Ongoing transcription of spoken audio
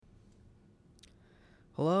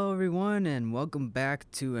Hello, everyone, and welcome back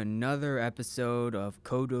to another episode of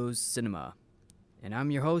Codo's Cinema. And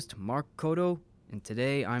I'm your host, Mark Codo, and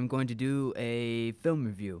today I'm going to do a film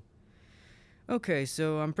review. Okay,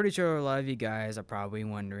 so I'm pretty sure a lot of you guys are probably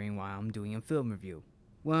wondering why I'm doing a film review.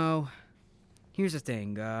 Well, here's the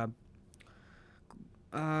thing.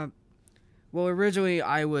 Originally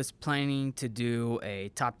I was planning to do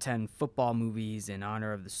a top 10 football movies in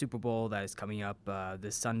honor of the Super Bowl that is coming up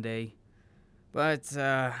this Sunday. But,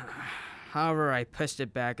 however, I pushed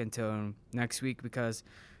it back until next week because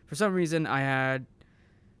for some reason I had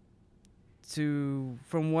to,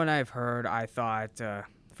 from what I've heard,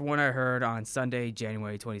 from what I heard on Sunday,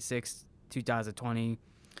 January 26th, 2020,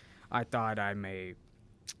 I thought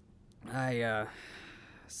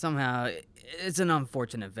somehow, it's an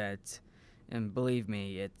unfortunate event. And believe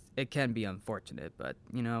me, it can be unfortunate, but,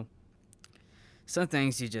 some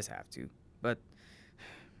things you just have to.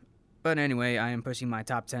 But anyway, I am pushing my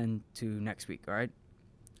top 10 to next week, alright?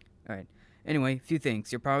 Alright. Anyway, a few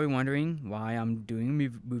things. You're probably wondering why I'm doing a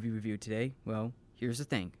movie review today. Well, here's the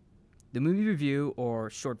thing. The movie review or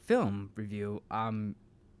short film review I'm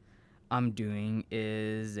doing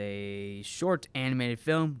is a short animated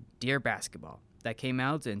film, Dear Basketball, that came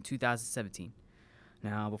out in 2017.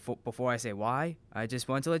 Now, before I say why, I just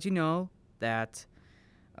want to let you know that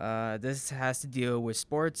this has to deal with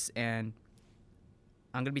sports, and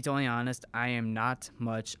I'm going to be totally honest, I am not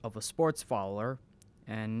much of a sports follower.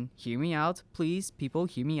 And hear me out, please, people,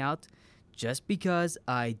 hear me out. Just because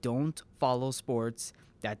I don't follow sports,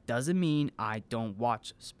 that doesn't mean I don't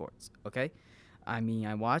watch sports, okay? I mean,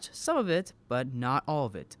 I watch some of it, but not all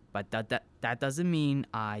of it. But that doesn't mean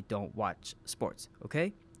I don't watch sports,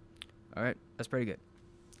 okay? All right, that's pretty good.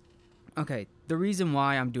 Okay, the reason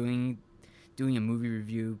why I'm doing a movie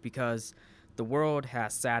review because the world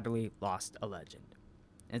has sadly lost a legend.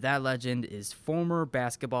 And that legend is former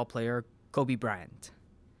basketball player Kobe Bryant.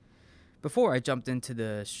 Before I jumped into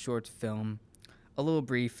the short film, a little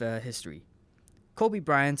brief history. Kobe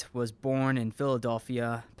Bryant was born in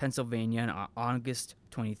Philadelphia, Pennsylvania on August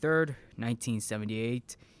 23rd,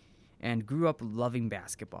 1978, and grew up loving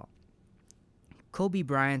basketball. Kobe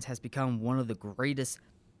Bryant has become one of the greatest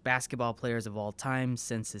basketball players of all time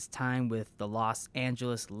since his time with the Los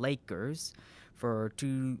Angeles Lakers for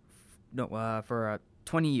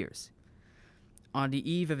 20 years. On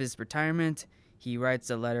the eve of his retirement, he writes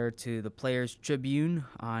a letter to the Players Tribune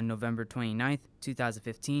on November 29th,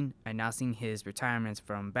 2015, announcing his retirement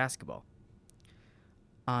from basketball.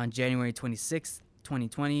 On January 26th,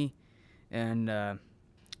 2020, and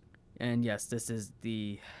yes, this is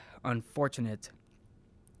the unfortunate,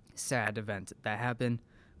 sad event that happened.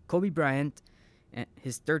 Kobe Bryant and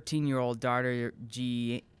his 13-year-old daughter,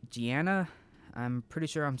 Gianna, I'm pretty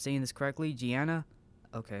sure I'm saying this correctly, Gianna.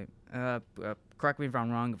 Okay, correct me if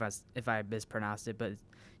I'm wrong if I mispronounced it, but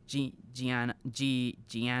Gianna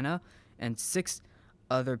and 6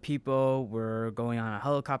 other people were going on a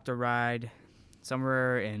helicopter ride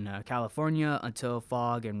somewhere in California until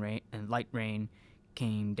fog and light rain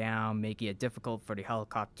came down, making it difficult for the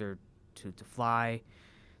helicopter to fly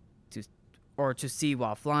or to see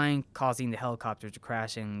while flying, causing the helicopter to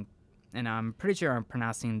crash. And I'm pretty sure I'm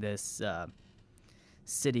pronouncing this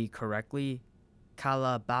city correctly.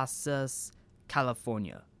 Calabasas,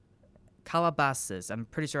 California. Calabasas. I'm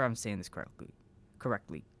pretty sure I'm saying this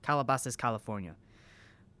correctly. Calabasas, California.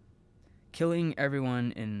 Killing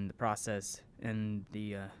everyone in the process in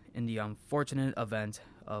the unfortunate event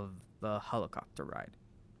of the helicopter ride.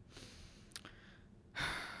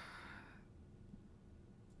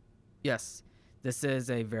 Yes, this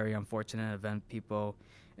is a very unfortunate event, people,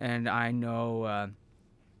 and I know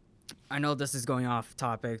this is going off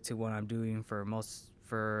topic to what I'm doing for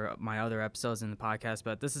my other episodes in the podcast,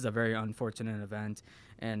 but this is a very unfortunate event,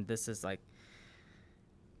 and this is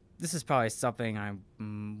probably something I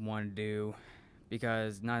want to do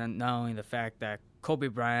because not only the fact that Kobe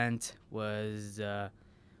Bryant was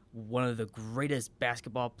one of the greatest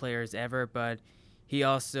basketball players ever, but he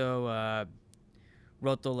also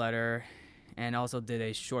wrote the letter and also did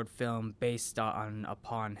a short film based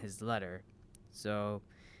upon his letter. So,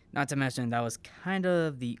 not to mention that was kind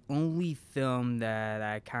of the only film that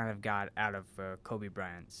I kind of got out of Kobe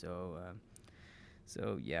Bryant. So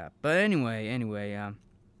yeah. But anyway,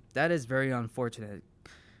 that is very unfortunate.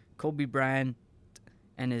 Kobe Bryant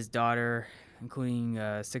and his daughter, including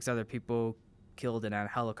 6 other people, killed in a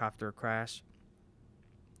helicopter crash.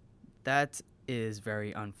 That is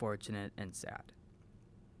very unfortunate and sad.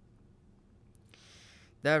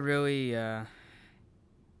 That really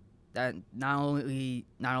that not only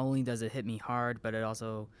does it hit me hard, but it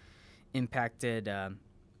also impacted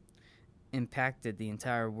impacted the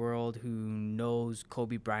entire world who knows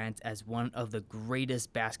Kobe Bryant as one of the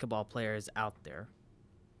greatest basketball players out there.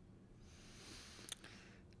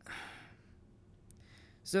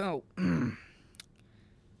 So,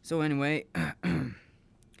 so anyway,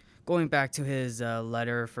 going back to his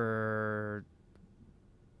letter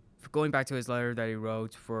going back to his letter that he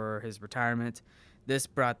wrote for his retirement, this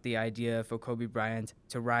brought the idea for Kobe Bryant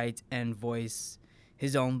to write and voice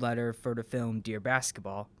his own letter for the film Dear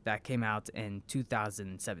Basketball that came out in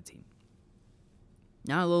 2017.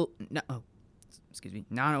 Not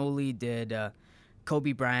only did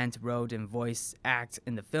Kobe Bryant wrote and voice act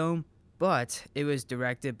in the film, but it was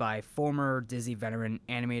directed by former Disney veteran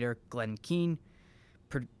animator Glenn Keane,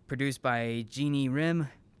 produced by Jeannie Rim,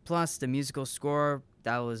 plus the musical score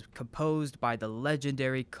that was composed by the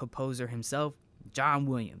legendary composer himself, John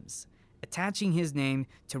Williams, attaching his name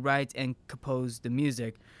to write and compose the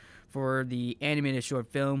music for the animated short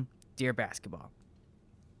film Dear Basketball.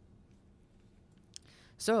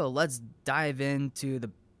 So let's dive into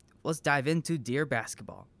Dear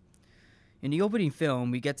Basketball. In the opening film,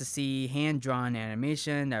 we get to see hand-drawn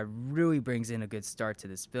animation that really brings in a good start to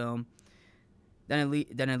this film. Then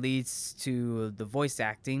it leads to the voice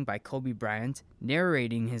acting by Kobe Bryant,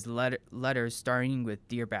 narrating his letters starting with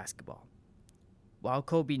Dear Basketball. While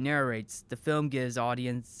Kobe narrates, the film gives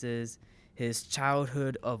audiences his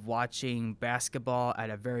childhood of watching basketball at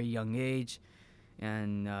a very young age,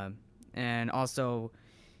 and also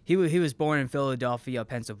he was born in Philadelphia,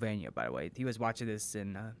 Pennsylvania. By the way, he was watching this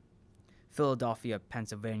in Philadelphia,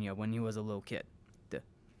 Pennsylvania when he was a little kid.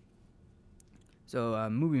 So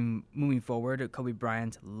moving forward, Kobe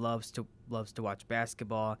Bryant loves to watch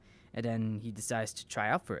basketball, and then he decides to try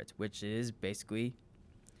out for it, which is basically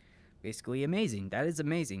amazing. That is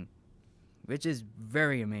amazing, which is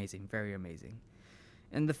very amazing, very amazing.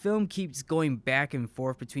 And the film keeps going back and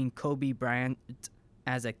forth between Kobe Bryant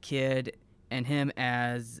as a kid and him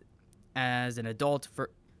as an adult for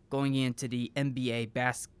going into the NBA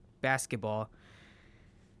basketball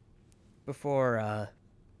before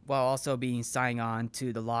while also being signed on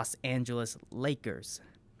to the Los Angeles Lakers.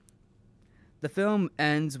 The film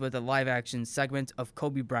ends with a live-action segment of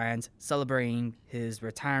Kobe Bryant celebrating his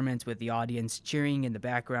retirement with the audience cheering in the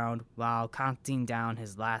background while counting down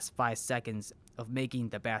his last 5 seconds of making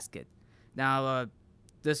the basket. Now,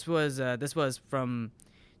 this was from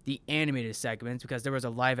the animated segment because there was a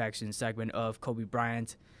live-action segment of Kobe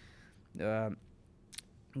Bryant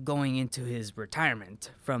going into his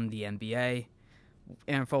retirement from the NBA.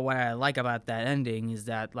 And for what I like about that ending is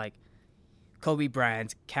that, like, Kobe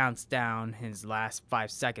Bryant counts down his last 5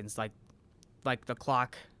 seconds, like the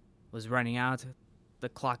clock was running out. The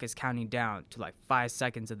clock is counting down to like 5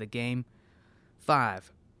 seconds of the game.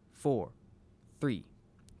 5, 4, 3,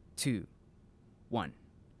 2, 1.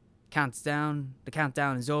 Counts down. The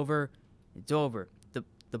countdown is over. It's over.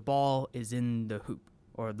 The ball is in the hoop,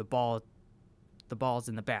 or the ball's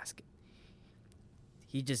in the basket.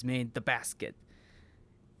 He just made the basket.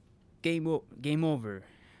 Game over.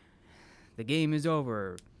 The game is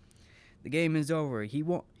over. The game is over. He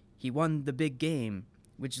won the big game,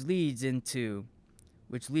 which leads into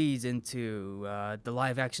the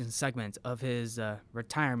live action segment of his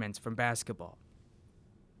retirement from basketball,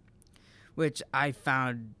 which I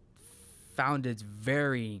found it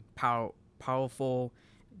very powerful,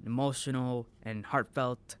 emotional, and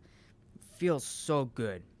heartfelt. Feels so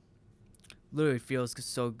good. Literally feels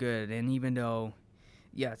so good. And even though,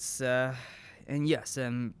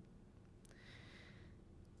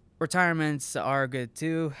 retirements are good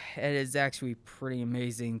too. It is actually pretty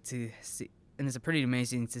amazing to see, and it's pretty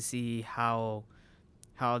amazing to see how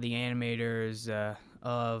the animators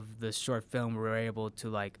of the short film were able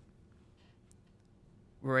to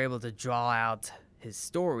draw out his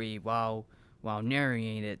story while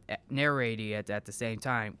narrating it at the same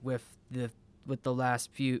time with the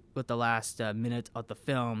last minute of the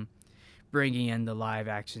film, bringing in the live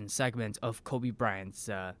action segment of Kobe Bryant's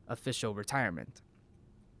official retirement.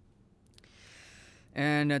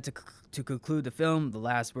 And to conclude the film, the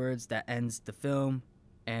last words that ends the film,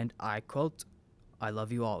 and I quote, "I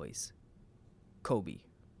love you always, Kobe."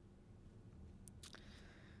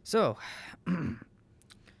 So,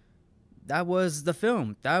 that was the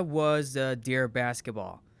film. That was Dear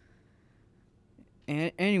Basketball.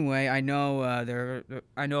 And anyway, I know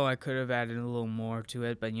I could have added a little more to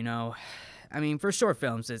it, but for short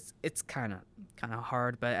films, it's kind of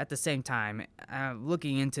hard. But at the same time,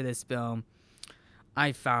 looking into this film,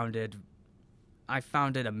 I found it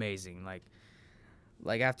amazing.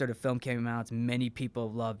 Like after the film came out, many people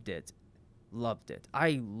loved it.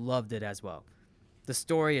 I loved it as well. The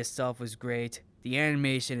story itself was great. The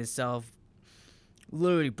animation itself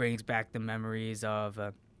literally brings back the memories of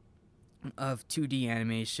 2D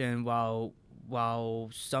animation. While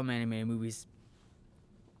some anime movies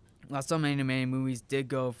did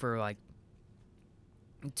go for like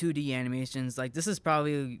 2D animations, like this is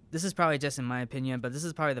probably just in my opinion, but this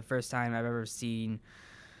is probably the first time I've ever seen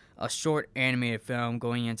a short animated film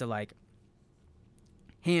going into like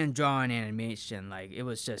hand drawn animation. Like it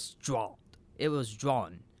was just drawn. It was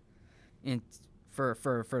drawn in for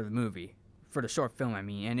the movie, for the short film. I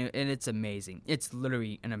mean, and it's amazing. It's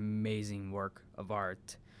literally an amazing work of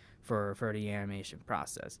art for the animation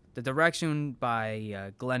process. The direction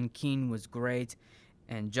by Glenn Keane was great,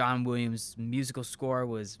 and John Williams' musical score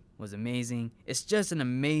was amazing. It's just an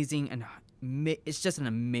amazing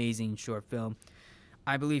short film.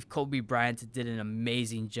 I believe Kobe Bryant did an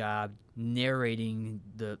amazing job narrating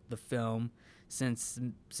the film, since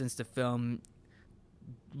the film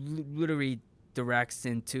literally directs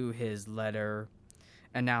into his letter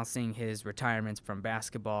announcing his retirement from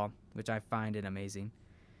basketball, which I find it amazing.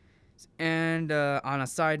 And on a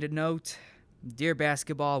side note, Dear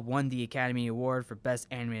Basketball won the Academy Award for Best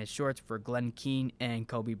Animated Short for Glenn Keane and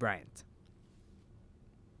Kobe Bryant.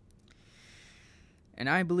 And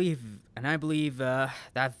I believe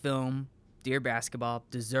that film, Dear Basketball,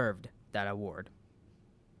 deserved that award.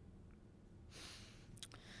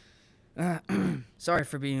 Sorry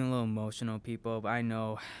for being a little emotional, people, but I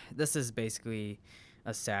know this is basically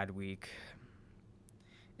a sad week.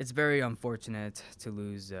 It's very unfortunate to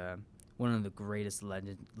lose one of the greatest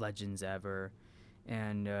legends ever,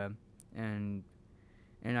 and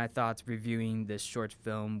I thought reviewing this short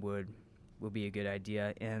film would be a good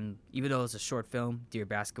idea. And even though it's a short film, Dear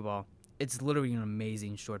Basketball, it's literally an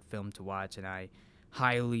amazing short film to watch, and I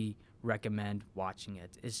highly recommend watching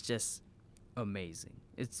it. It's just amazing.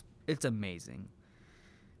 It's amazing.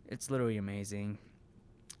 It's literally amazing.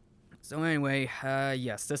 So anyway,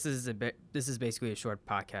 yes, this is basically a short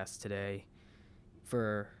podcast today,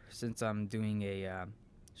 since I'm doing a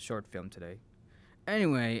short film today.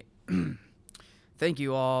 Anyway, thank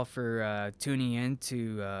you all for tuning in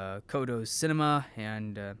to Codo's Cinema,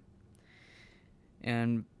 and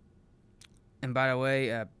by the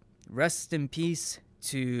way, rest in peace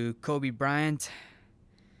to Kobe Bryant.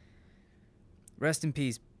 Rest in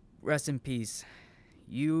peace. Rest in peace.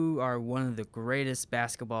 You are one of the greatest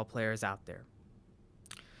basketball players out there.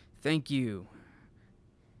 Thank you.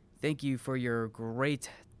 Thank you for your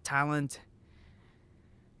great talent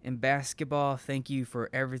in basketball. Thank you for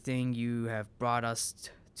everything you have brought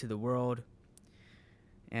us to the world.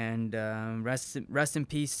 And rest in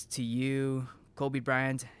peace to you, Kobe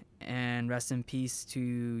Bryant, and rest in peace to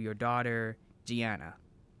your daughter, Gianna.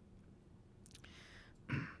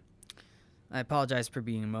 I apologize for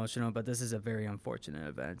being emotional, but this is a very unfortunate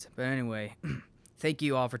event. But anyway, thank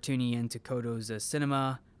you all for tuning in to Codo's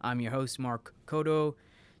Cinema. I'm your host, Mark Codo.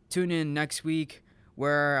 Tune in next week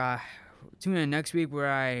where I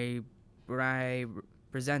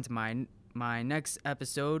present my next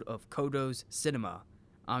episode of Codo's Cinema.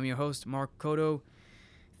 I'm your host, Mark Codo.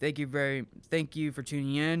 Thank you for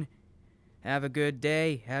tuning in. Have a good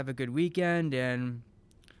day. Have a good weekend, and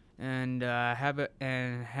have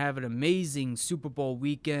an amazing Super Bowl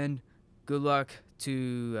weekend. Good luck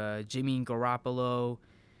to Jimmy Garoppolo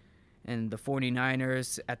and the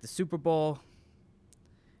 49ers at the Super Bowl.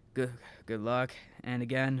 Good luck. And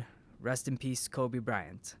again, rest in peace, Kobe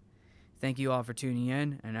Bryant. Thank you all for tuning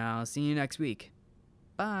in, and I'll see you next week.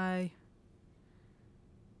 Bye.